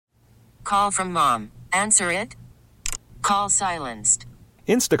Call from mom. Answer it. Call silenced.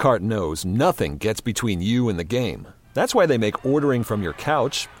 Instacart knows nothing gets between you and the game. That's why they make ordering from your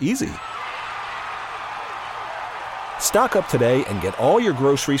couch easy. Stock up today and get all your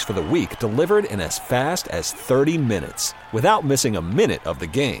groceries for the week delivered in as fast as 30 minutes without missing a minute of the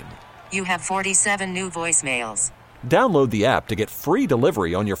game. You have 47 new voicemails. Download the app to get free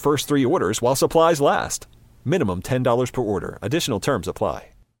delivery on your first 3 orders while supplies last. Minimum $10 per order. Additional terms apply.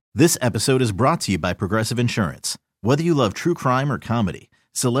 This episode is brought to you by Progressive Insurance. Whether you love true crime or comedy,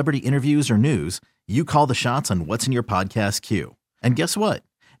 celebrity interviews or news, you call the shots on what's in your podcast queue. And guess what?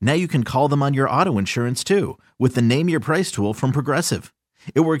 Now you can call them on your auto insurance too with the Name Your Price tool from Progressive.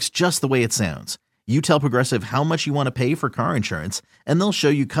 It works just the way it sounds. You tell Progressive how much you want to pay for car insurance, and they'll show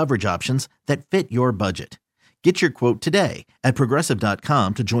you coverage options that fit your budget. Get your quote today at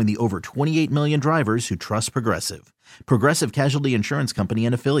Progressive.com to join the over 28 million drivers who trust Progressive. Progressive Casualty Insurance Company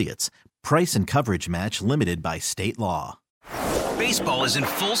and Affiliates. Price and coverage match limited by state law. Baseball is in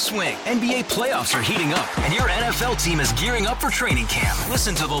full swing. NBA playoffs are heating up, and your NFL team is gearing up for training camp.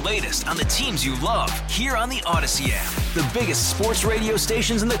 Listen to the latest on the teams you love here on the Odyssey app. The biggest sports radio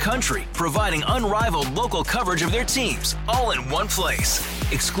stations in the country, providing unrivaled local coverage of their teams, all in one place.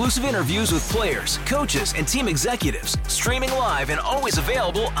 Exclusive interviews with players, coaches, and team executives, streaming live and always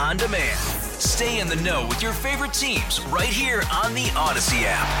available on demand. Stay in the know with your favorite teams right here on the Odyssey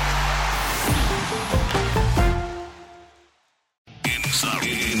app.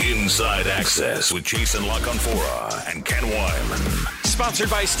 Inside Access with Jason LaConfora and Ken Wyman. Sponsored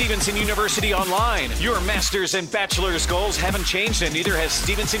by Stevenson University Online. Your master's and bachelor's goals haven't changed, and neither has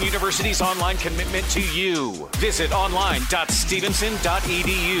Stevenson University's online commitment to you. Visit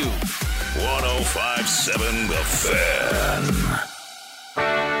online.stevenson.edu. 105.7 The Fan.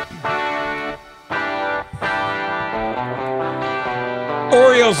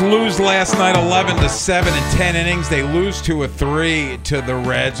 Orioles lose last night 11-7 in 10 innings. They lose 2-3 to the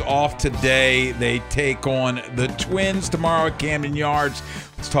Reds. Off today. They take on the Twins tomorrow at Camden Yards.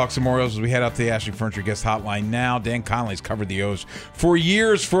 Let's talk some Orioles as we head out to the Ashley Furniture Guest Hotline now. Dan Connolly's covered the O's for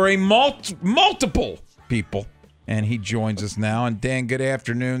years for a multiple people, and he joins us now. And Dan, good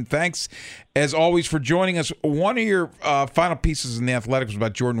afternoon. Thanks, as always, for joining us. One of your final pieces in The Athletic was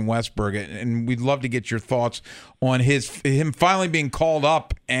about Jordan Westburg, and we'd love to get your thoughts on him finally being called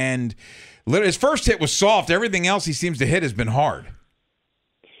up. And his first hit was soft. Everything else he seems to hit has been hard.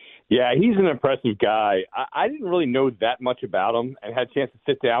 Yeah, he's an impressive guy. I didn't really know that much about him and had a chance to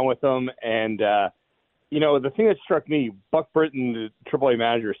sit down with him. And, the thing that struck me, Buck Britton, the AAA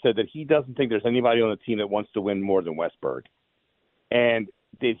manager, said that he doesn't think there's anybody on the team that wants to win more than Westburg. And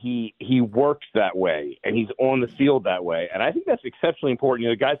that he works that way, and he's on the field that way. And I think that's exceptionally important.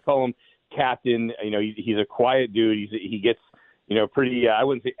 The guys call him captain. He's a quiet dude. He gets, pretty, I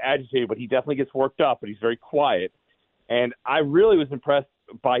wouldn't say agitated, but he definitely gets worked up, but he's very quiet. And I really was impressed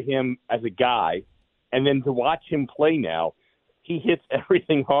by him as a guy. And then to watch him play now, he hits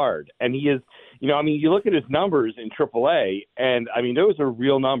everything hard. And he is, you look at his numbers in AAA, and, those are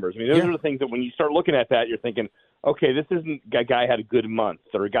real numbers. Those are the things that when you start looking at that, you're thinking, okay, this isn't a guy had a good month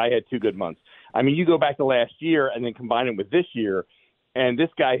or a guy had 2 good months. You go back to last year and then combine it with this year, and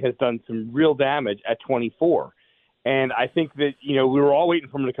this guy has done some real damage at 24. And I think that, we were all waiting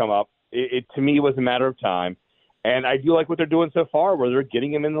for him to come up. It to me, was a matter of time. And I do like what they're doing so far, where they're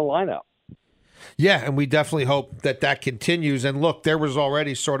getting him in the lineup. Yeah, and we definitely hope that continues. And look, there was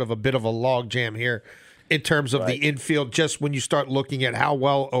already sort of a bit of a logjam here in terms of the infield, just when you start looking at how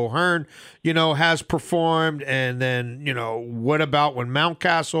well O'Hearn, has performed. And then, what about when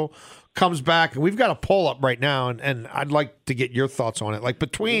Mountcastle comes back? And we've got a poll up right now, and I'd like to get your thoughts on it. Like,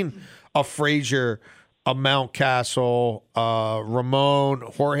 between a Frazier, a Mountcastle, Ramon,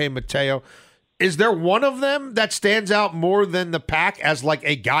 Jorge Mateo, is there one of them that stands out more than the pack as like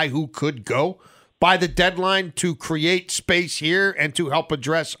a guy who could go by the deadline to create space here and to help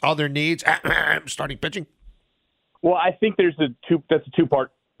address other needs? Starting pitching? Well, I think that's a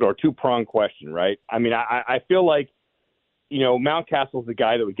two-part or two-pronged question, right? I feel like, Mountcastle's the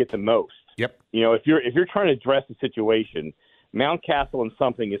guy that would get the most. Yep. If you're trying to address the situation, Mountcastle and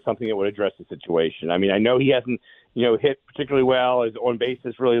something is something that would address the situation. I know he hasn't, hit particularly well. His on base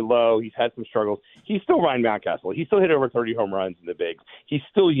is really low. He's had some struggles. He's still Ryan Mountcastle. He still hit over 30 home runs in the bigs. He's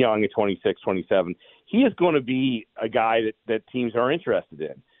still young at 26, 27. He is going to be a guy that teams are interested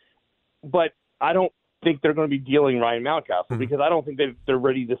in. But I don't think they're going to be dealing Ryan Mountcastle because I don't think they're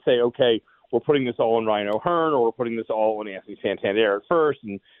ready to say, okay, we're putting this all on Ryan O'Hearn or we're putting this all on Anthony Santander at first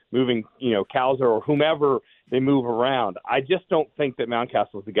and moving, Cowser or whomever they move around. I just don't think that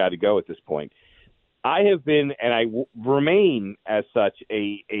Mountcastle is the guy to go at this point. I have been, and I remain as such,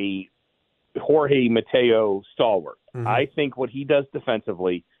 a Jorge Mateo stalwart. Mm-hmm. I think what he does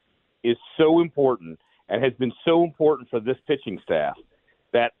defensively is so important and has been so important for this pitching staff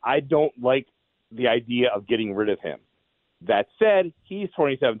that I don't like the idea of getting rid of him. That said, he's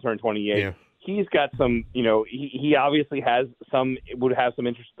 27, turned 28. Yeah. He's got some, he obviously would have some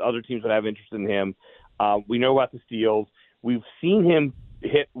interest. Other teams would have interest in him. We know about the steals. We've seen him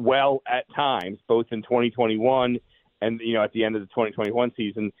hit well at times, both in 2021 and, at the end of the 2021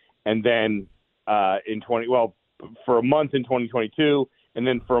 season, and then for a month in 2022, and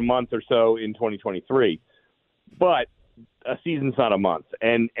then for a month or so in 2023. But a season's not a month,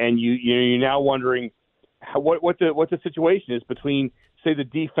 and you're now wondering what the situation is between, say, the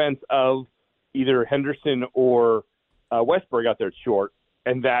defense of either Henderson or Westburg out there at short,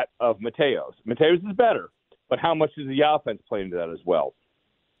 and that of Mateos. Mateos is better, but how much does the offense play into that as well?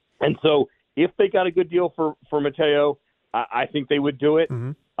 And so, if they got a good deal for Mateo, I think they would do it.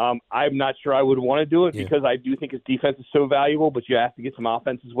 Mm-hmm. I'm not sure I would want to do it because I do think his defense is so valuable, but you have to get some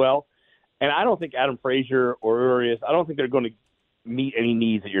offense as well. And I don't think Adam Frazier or Urias, I don't think they're going to meet any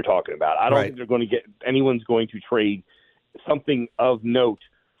needs that you're talking about. I don't think they're going to anyone's going to trade something of note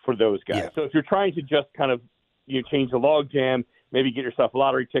for those guys. Yeah. So if you're trying to just kind of change the logjam, maybe get yourself a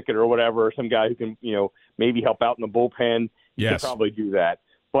lottery ticket or whatever, or some guy who can maybe help out in the bullpen, you can probably do that.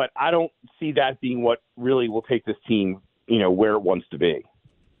 But I don't see that being what really will take this team where it wants to be.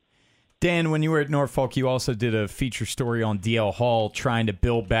 Dan, when you were at Norfolk, you also did a feature story on DL Hall trying to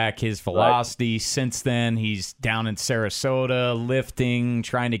build back his velocity. Right. Since then, he's down in Sarasota lifting,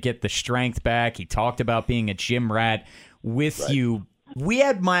 trying to get the strength back. He talked about being a gym rat with you. We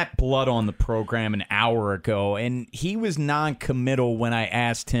had Matt Blood on the program an hour ago, and he was non-committal when I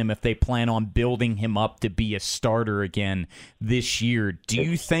asked him if they plan on building him up to be a starter again this year. Do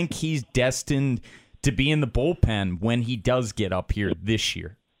you think he's destined to be in the bullpen when he does get up here this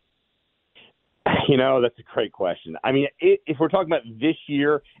year? That's a great question. I mean, if we're talking about this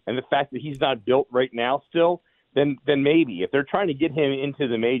year and the fact that he's not built right now still, then maybe. If they're trying to get him into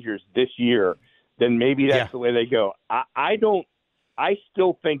the majors this year, then maybe that's the way they go. I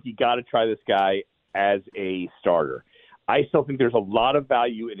still think you got to try this guy as a starter. I still think there's a lot of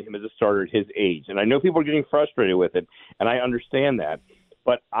value in him as a starter at his age. And I know people are getting frustrated with it, and I understand that.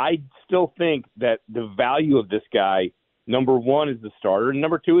 But I still think that the value of this guy, number one, is the starter, and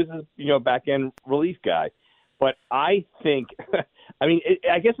number two is his, back-end relief guy. But I think,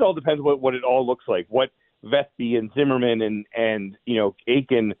 I guess it all depends what it all looks like, what Vespi and Zimmerman and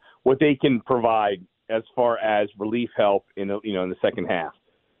Aiken, what they can provide as far as relief help in the second half.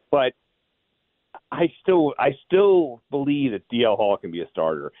 But I still believe that DL Hall can be a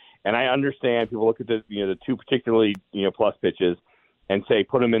starter. And I understand people look at the two particularly plus pitches and say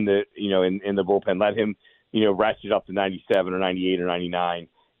put him in the in the bullpen, let him ratchet up to 97 or 98 or 99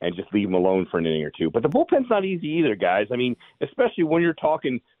 and just leave him alone for an inning or two. But the bullpen's not easy either, guys. I mean, especially when you're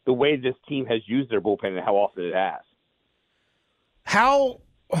talking the way this team has used their bullpen and how often it has.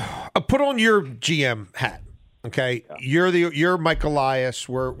 Put on your GM hat, okay? Yeah. You're Mike Elias.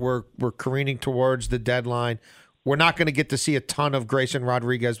 We're careening towards the deadline. We're not going to get to see a ton of Grayson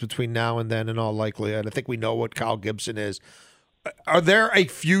Rodriguez between now and then, in all likelihood. I think we know what Kyle Gibson is. Are there a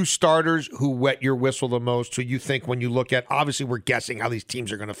few starters who wet your whistle the most, who you think when you look at, obviously we're guessing how these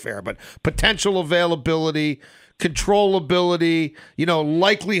teams are going to fare, but potential availability, controllability,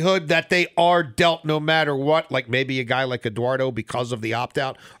 likelihood that they are dealt no matter what, like maybe a guy like Eduardo because of the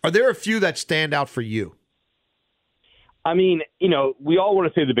opt-out? Are there a few that stand out for you? I mean, we all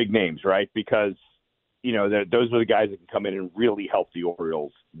want to say the big names, right? Because, those are the guys that can come in and really help the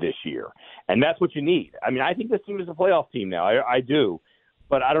Orioles this year. And that's what you need. I mean, I think this team is a playoff team now. I do.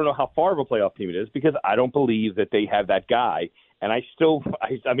 But I don't know how far of a playoff team it is because I don't believe that they have that guy. And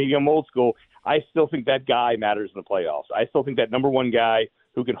I'm old school. I still think that guy matters in the playoffs. I still think that number one guy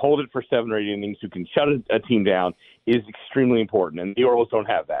who can hold it for 7 or 8 innings, who can shut a team down, is extremely important. And the Orioles don't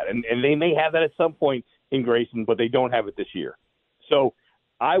have that. And they may have that at some point in Grayson, but they don't have it this year. So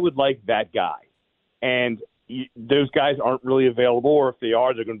I would like that guy. And those guys aren't really available, or if they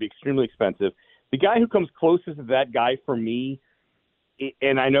are, they're going to be extremely expensive. The guy who comes closest to that guy for me,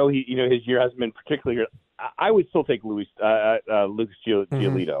 and I know his year hasn't been particularly good, I would still take Lucas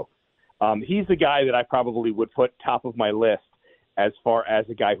Giolito. He's the guy that I probably would put top of my list as far as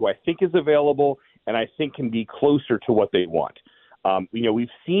a guy who I think is available and I think can be closer to what they want. We've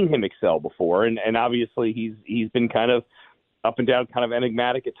seen him excel before, and obviously he's been kind of up and down, kind of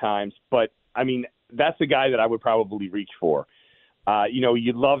enigmatic at times. But I mean, that's the guy that I would probably reach for.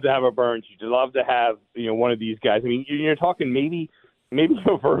 You'd love to have a Burns. You'd love to have one of these guys. I mean, you're talking maybe a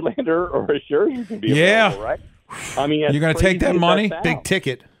Verlander or a Scherzer can be available, right? I mean, you're going to take that money, big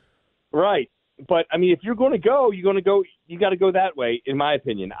ticket. Right. But, I mean, if you're going to go, you got to go that way, in my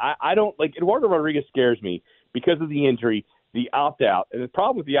opinion. I don't like Eduardo Rodriguez scares me because of the injury, the opt-out. And the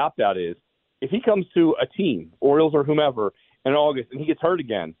problem with the opt-out is if he comes to a team, Orioles or whomever, in August and he gets hurt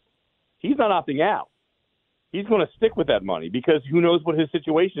again, he's not opting out. He's going to stick with that money because who knows what his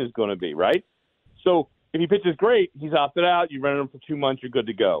situation is going to be, right? So if he pitches great, he's opted out. You rent him for 2 months, you're good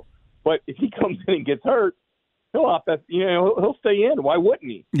to go. But if he comes in and gets hurt, he'll opt out. He'll stay in. Why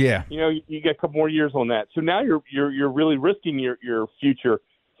wouldn't he? Yeah. You get a couple more years on that. So now you're really risking your future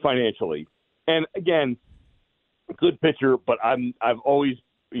financially. And again, good pitcher, but I've always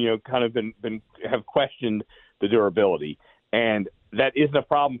kind of have questioned the durability, and that isn't a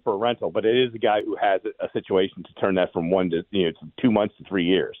problem for a rental, but it is a guy who has a situation to turn that from 1 to 2 months to 3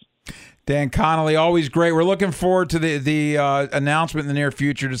 years. Dan Connolly, always great. We're looking forward to the announcement in the near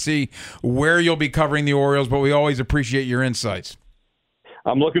future to see where you'll be covering the Orioles, but we always appreciate your insights.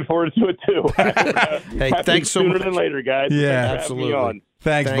 I'm looking forward to it too. Hey, thanks so much. Sooner than later, guys. Yeah, absolutely.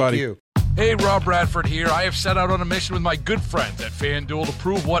 Thanks, buddy. You. Hey, Rob Bradford here. I have set out on a mission with my good friends at FanDuel to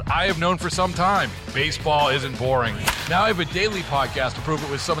prove what I have known for some time. Baseball isn't boring. Now I have a daily podcast to prove it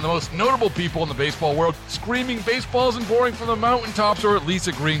with some of the most notable people in the baseball world, screaming baseball isn't boring from the mountaintops, or at least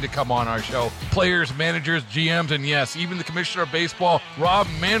agreeing to come on our show. Players, managers, GMs, and yes, even the commissioner of baseball, Rob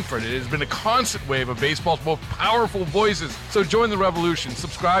Manfred. It has been a constant wave of baseball's most powerful voices. So join the revolution.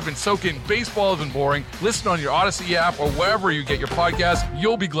 Subscribe and soak in Baseball Isn't Boring. Listen on your Odyssey app or wherever you get your podcasts.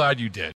 You'll be glad you did.